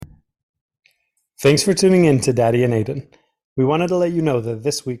Thanks for tuning in to Daddy and Aiden. We wanted to let you know that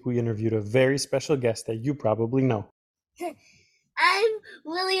this week we interviewed a very special guest that you probably know. I'm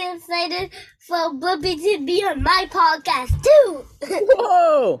really excited for Blippi to be on my podcast too.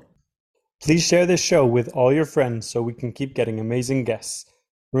 Whoa! Please share this show with all your friends so we can keep getting amazing guests.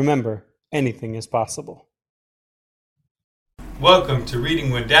 Remember, anything is possible. Welcome to Reading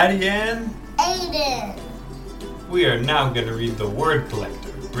with Daddy and Aiden. We are now going to read The Word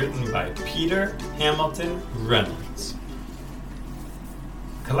Collector, written by Peter Hamilton Reynolds.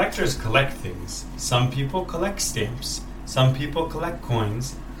 Collectors collect things. Some people collect stamps. Some people collect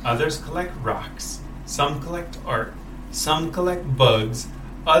coins. Others collect rocks. Some collect art. Some collect bugs.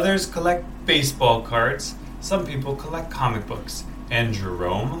 Others collect baseball cards. Some people collect comic books. And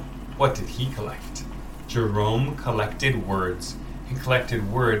Jerome? What did he collect? Jerome collected words. He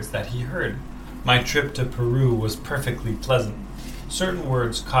collected words that he heard. My trip to Peru was perfectly pleasant. Certain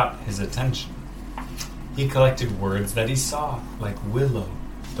words caught his attention. He collected words that he saw, like willow,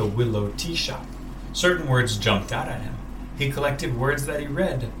 the willow tea shop. Certain words jumped out at him. He collected words that he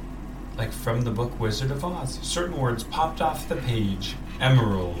read, like from the book Wizard of Oz. Certain words popped off the page,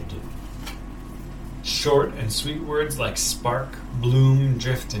 emerald. Short and sweet words like spark, bloom,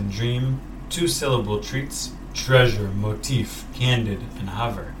 drift, and dream. Two-syllable treats, treasure, motif, candid, and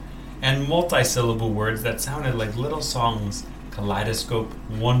hover. And multi-syllable words that sounded like little songs, kaleidoscope,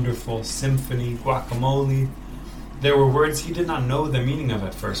 wonderful, symphony, guacamole. There were words he did not know the meaning of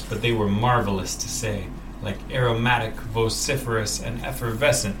at first, but they were marvelous to say, like aromatic, vociferous, and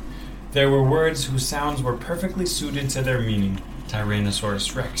effervescent. There were words whose sounds were perfectly suited to their meaning.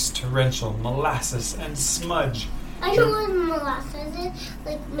 Tyrannosaurus rex, torrential, molasses, and smudge. I know what molasses is,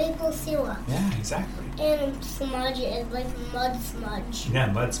 like maple syrup. Yeah, exactly. And smudge is like mud smudge.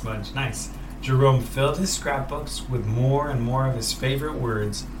 Yeah, mud smudge, nice. Jerome filled his scrapbooks with more and more of his favorite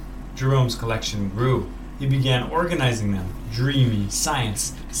words. Jerome's collection grew. He began organizing them. Dreamy,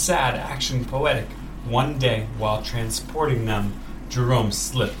 science, sad, action, poetic. One day, while transporting them, Jerome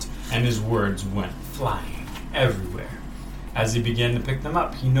slipped, and his words went flying everywhere. As he began to pick them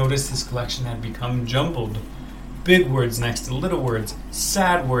up, he noticed his collection had become jumbled. Big words next to little words,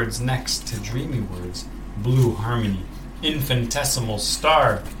 sad words next to dreamy words, blue harmony, infinitesimal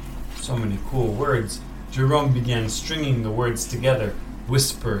star. So many cool words. Jerome began stringing the words together.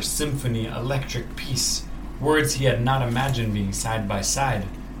 Whisper, symphony, electric peace. Words he had not imagined being side by side.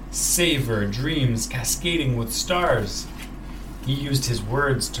 Savor, dreams, cascading with stars. He used his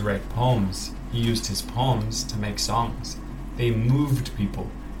words to write poems. He used his poems to make songs. They moved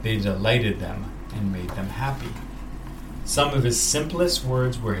people. They delighted them and made them happy. Some of his simplest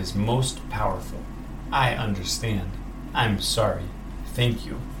words were his most powerful. I understand. I'm sorry. Thank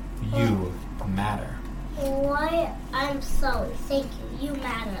you. You matter. Why I'm sorry. Thank you. You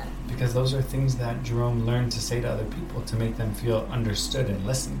matter. Because those are things that Jerome learned to say to other people to make them feel understood and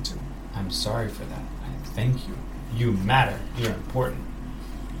listened to. I'm sorry for that. I thank you. You matter. You're important.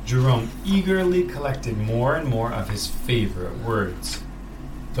 Jerome eagerly collected more and more of his favorite words.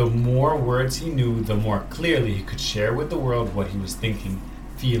 The more words he knew, the more clearly he could share with the world what he was thinking,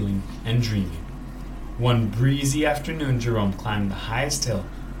 feeling, and dreaming. One breezy afternoon, Jerome climbed the highest hill,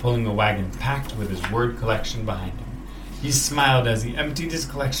 pulling a wagon packed with his word collection behind him. He smiled as he emptied his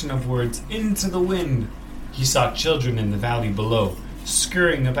collection of words into the wind. He saw children in the valley below,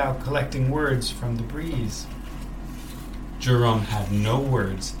 scurrying about collecting words from the breeze. Jerome had no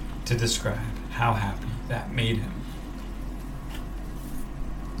words to describe how happy that made him.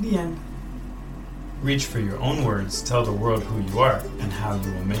 The end. Reach for your own words, tell the world who you are and how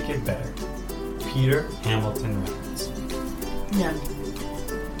you will make it better. Peter Hamilton Reynolds. The end.